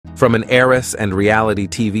From an heiress and reality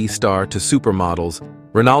TV star to supermodels,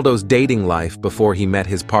 Ronaldo's dating life before he met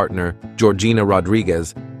his partner, Georgina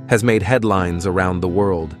Rodríguez, has made headlines around the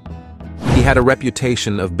world. He had a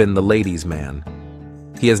reputation of being the ladies' man.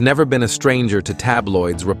 He has never been a stranger to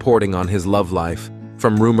tabloids reporting on his love life,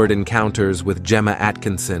 from rumored encounters with GEMMA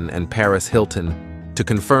Atkinson and Paris Hilton, to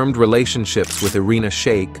confirmed relationships with IRINA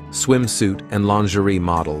SHAYK, swimsuit and lingerie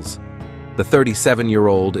models. The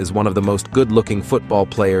 37-year-old is one of the most good-looking football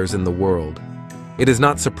players in the world. It is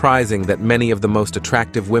not surprising that many of the most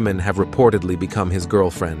attractive women have reportedly become his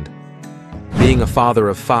girlfriend. Being a father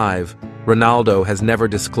of 5, Ronaldo has never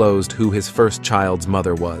disclosed who his first child's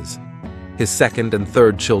mother was. His second and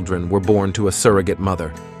third children were born to a surrogate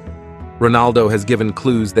mother. Ronaldo has given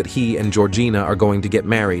clues that he and Georgina are going to get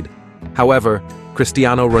married. However,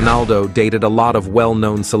 Cristiano Ronaldo dated a lot of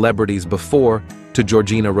well-known celebrities before to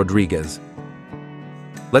Georgina Rodríguez.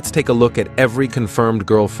 Let's take a look at every confirmed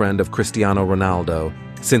girlfriend of Cristiano Ronaldo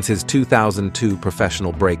since his 2002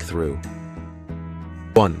 professional breakthrough.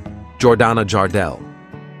 1. Jordana Jardel.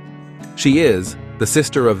 She is the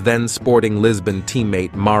sister of then Sporting Lisbon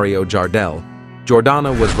teammate Mario Jardel.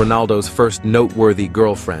 Jordana was Ronaldo's first noteworthy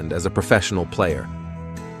girlfriend as a professional player.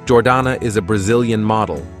 Jordana is a Brazilian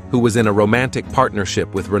model who was in a romantic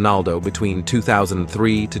partnership with Ronaldo between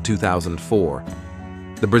 2003 to 2004.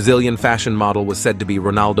 The Brazilian fashion model was said to be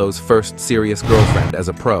Ronaldo's first serious girlfriend as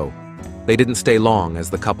a pro. They didn't stay long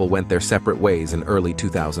as the couple went their separate ways in early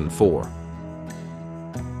 2004.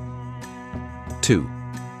 2.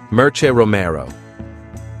 Merche Romero.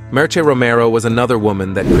 Merche Romero was another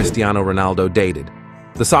woman that Cristiano Ronaldo dated.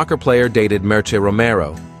 The soccer player dated Merche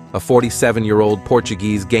Romero, a 47-year-old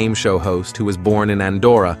Portuguese game show host who was born in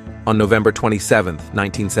Andorra on November 27,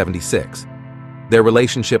 1976. Their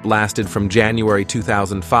relationship lasted from January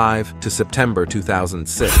 2005 to September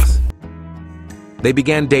 2006. They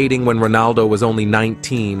began dating when Ronaldo was only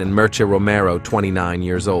 19 and Merche Romero 29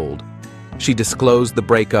 years old. She disclosed the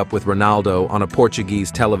breakup with Ronaldo on a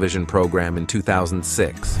Portuguese television program in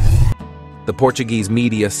 2006. The Portuguese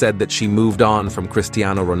media said that she moved on from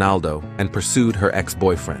Cristiano Ronaldo and pursued her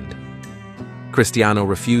ex-boyfriend. Cristiano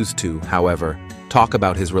refused to, however, talk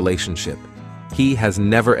about his relationship. He has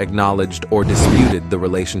never acknowledged or disputed the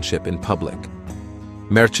relationship in public.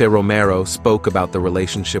 Merche Romero spoke about the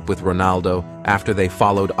relationship with Ronaldo after they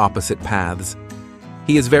followed opposite paths.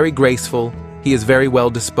 He is very graceful, he is very well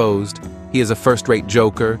disposed, he is a first-rate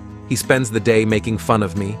joker, he spends the day making fun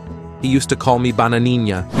of me. He used to call me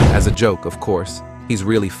Bananinha, as a joke, of course. He's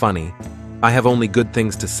really funny. I have only good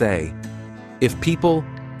things to say. If people,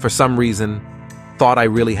 for some reason, thought I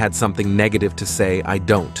really had something negative to say, I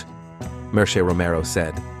don't, Merche Romero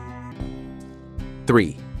said.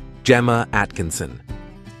 3. GEMMA Atkinson.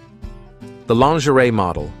 The lingerie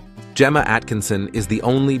model, GEMMA Atkinson, is the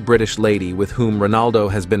only British lady with whom Ronaldo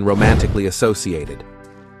has been romantically associated.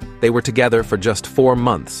 They were together for just 4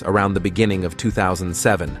 months around the beginning of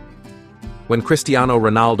 2007. When Cristiano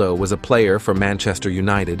Ronaldo was a player for Manchester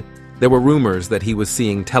United, there were rumors that he was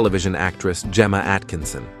seeing television actress GEMMA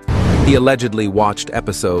Atkinson. He allegedly watched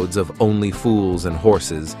episodes of Only Fools and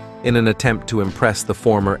Horses in an attempt to impress the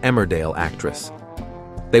former Emmerdale actress.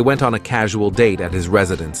 They went on a casual date at his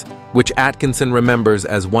residence, which Atkinson remembers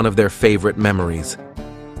as one of their favorite memories.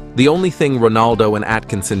 The only thing Ronaldo and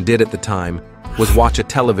Atkinson did at the time was watch a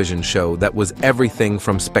television show that was everything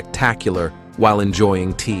from spectacular while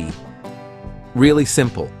enjoying tea. Really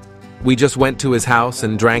simple. We just went to his house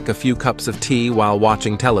and drank a few cups of tea while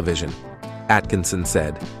watching television, Atkinson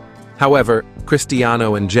said. However,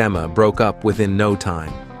 Cristiano and GEMMA broke up within no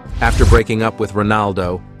time. After breaking up with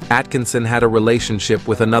Ronaldo, Atkinson had a relationship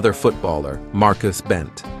with another footballer, Marcus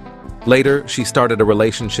Bent. Later, she started a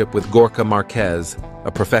relationship with Gorka Marquez,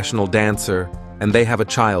 a professional dancer, and they have a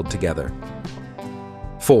child together.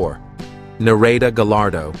 4. NEREIDA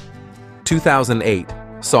Gallardo. 2008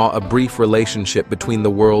 saw a brief relationship between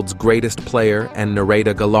the world's greatest player and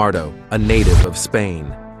NEREIDA Gallardo, a native of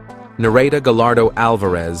Spain. NEREIDA Gallardo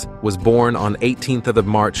Alvarez was born on 18th of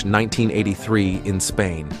March 1983 in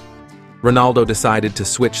Spain. Ronaldo decided to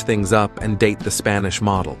switch things up and date the Spanish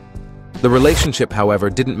model. The relationship,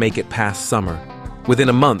 however, didn't make it past summer. Within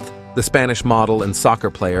a month, the Spanish model and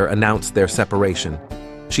soccer player announced their separation.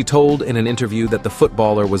 She told in an interview that the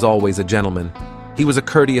footballer was always a gentleman. He was a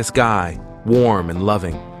courteous guy, warm and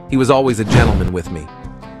loving. He was always a gentleman with me.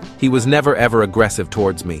 He was never ever aggressive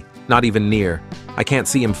towards me, not even near. I can't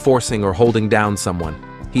see him forcing or holding down someone.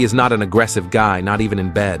 He is not an aggressive guy, not even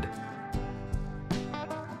in bed.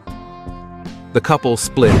 The couple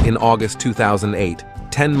split in August 2008.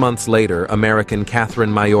 10 months later, American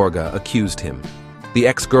Catherine Mayorga accused him. The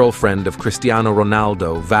ex-girlfriend of Cristiano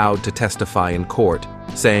Ronaldo vowed to testify in court,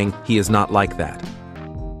 saying he is not like that.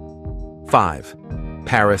 5.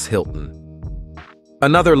 Paris Hilton.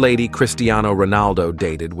 Another lady Cristiano Ronaldo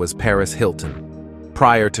dated was Paris Hilton.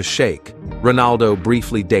 Prior to SHAYK, Ronaldo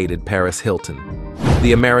briefly dated Paris Hilton.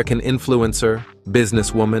 The American influencer,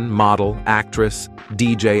 businesswoman, model, actress,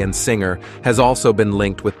 DJ, and singer has also been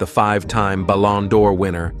linked with the 5-time Ballon d'Or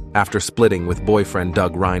winner after splitting with boyfriend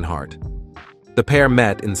Doug Reinhardt. The pair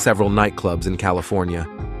met in several nightclubs in California.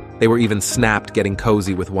 They were even snapped getting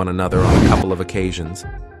cozy with one another on a couple of occasions.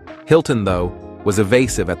 Hilton, though, was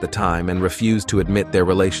evasive at the time and refused to admit their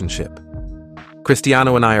relationship.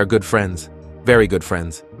 Cristiano and I are good friends, very good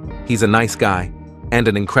friends. He's a nice guy and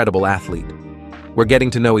an incredible athlete. We're getting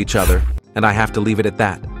to know each other, and I have to leave it at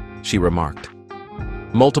that, she remarked.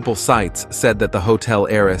 Multiple sites said that the hotel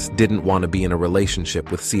heiress didn't want to be in a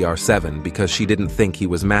relationship with CR7 because she didn't think he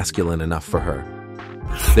was masculine enough for her.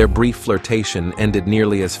 Their brief flirtation ended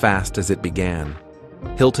nearly as fast as it began.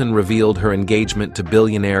 Hilton revealed her engagement to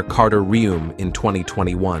billionaire Carter Reum in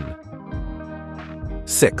 2021.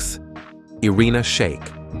 6. IRINA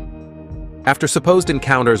SHAYK. After supposed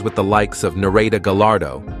encounters with the likes of NEREIDA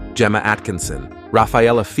Gallardo, GEMMA Atkinson,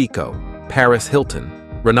 Rafaela Fico, Paris Hilton,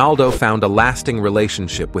 Ronaldo found a lasting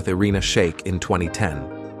relationship with IRINA SHAYK in 2010.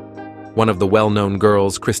 One of the well-known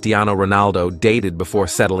girls Cristiano Ronaldo dated before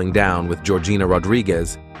settling down with Georgina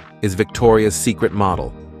Rodríguez is Victoria's Secret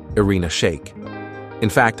model, IRINA SHAYK. In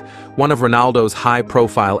fact, one of Ronaldo's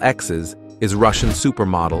high-profile exes is Russian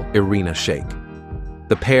supermodel IRINA SHAYK.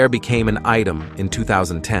 The pair became an item in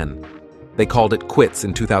 2010. They called it quits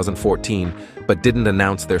in 2014, but didn't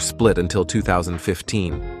announce their split until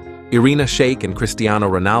 2015. IRINA SHAYK and Cristiano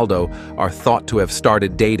Ronaldo are thought to have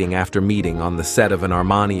started dating after meeting on the set of an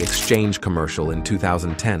Armani Exchange commercial in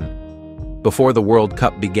 2010. Before the World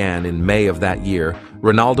Cup began in May of that year,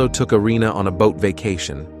 Ronaldo took IRINA on a boat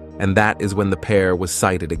vacation, and that is when the pair was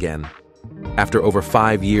sighted again. After over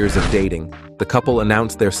 5 years of dating, the couple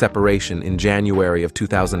announced their separation in January of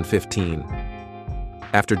 2015.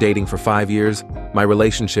 After dating for 5 years, my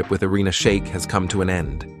relationship with IRINA SHAYK has come to an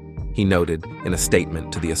end, he noted in a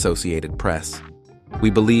statement to the Associated Press. We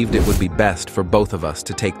believed it would be best for both of us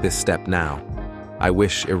to take this step now. I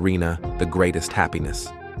wish IRINA the greatest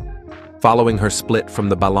happiness. Following her split from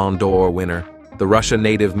the Ballon d'Or winner, the Russia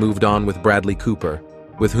native moved on with Bradley Cooper,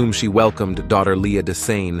 with whom she welcomed daughter Leah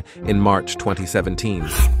Desane in March 2017.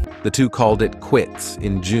 The two called it quits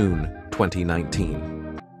in June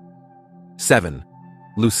 2019. 7.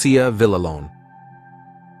 Lucia VILLALON.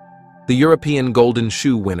 The European Golden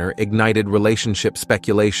Shoe winner ignited relationship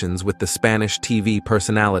speculations with the Spanish TV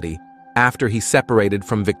personality after he separated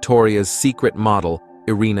from Victoria's Secret model,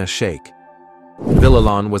 IRINA SHAYK.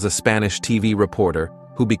 VILLALON was a Spanish TV reporter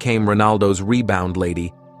who became Ronaldo's rebound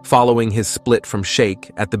lady following his split from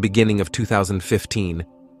SHAYK at the beginning of 2015.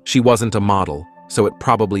 She wasn't a model, so it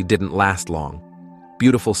probably didn't last long.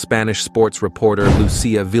 Beautiful Spanish sports reporter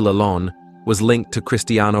Lucia VILLALON was linked to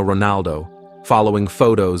Cristiano Ronaldo, following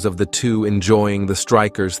photos of the two enjoying the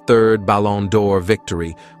striker's third Ballon d'Or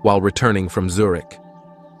victory while returning from Zurich.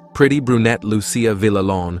 Pretty brunette Lucia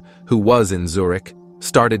VILLALON, who was in Zurich,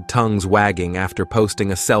 started tongues wagging after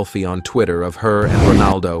posting a selfie on Twitter of her and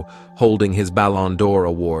Ronaldo holding his Ballon d'Or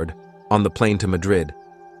award on the plane to Madrid.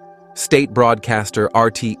 State broadcaster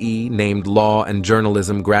RTE named law and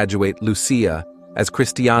journalism graduate Lucia as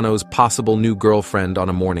Cristiano's possible new girlfriend on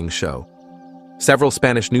a morning show. Several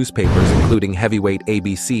Spanish newspapers, including heavyweight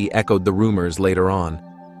ABC, echoed the rumors later on.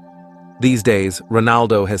 These days,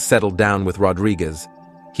 Ronaldo has settled down with Rodriguez.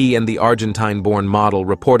 He and the Argentine-born model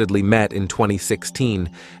reportedly met in 2016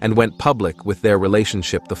 and went public with their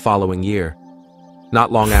relationship the following year.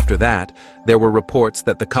 Not long after that, there were reports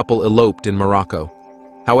that the couple eloped in Morocco.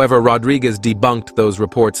 However, Rodriguez debunked those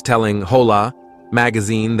reports, telling Hola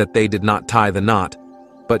magazine that they did not tie the knot,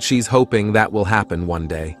 but she's hoping that will happen one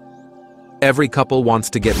day. Every couple wants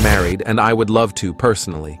to get married, and I would love to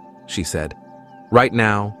personally, she said. Right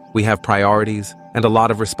now, we have priorities and a lot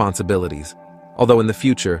of responsibilities, although in the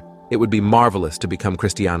future, it would be marvelous to become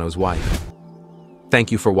Cristiano's wife.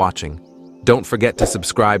 Thank you for watching. Don't forget to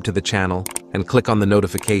subscribe to the channel and click on the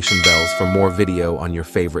notification bells for more video on your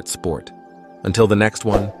favorite sport. Until the next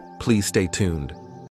one, please stay tuned.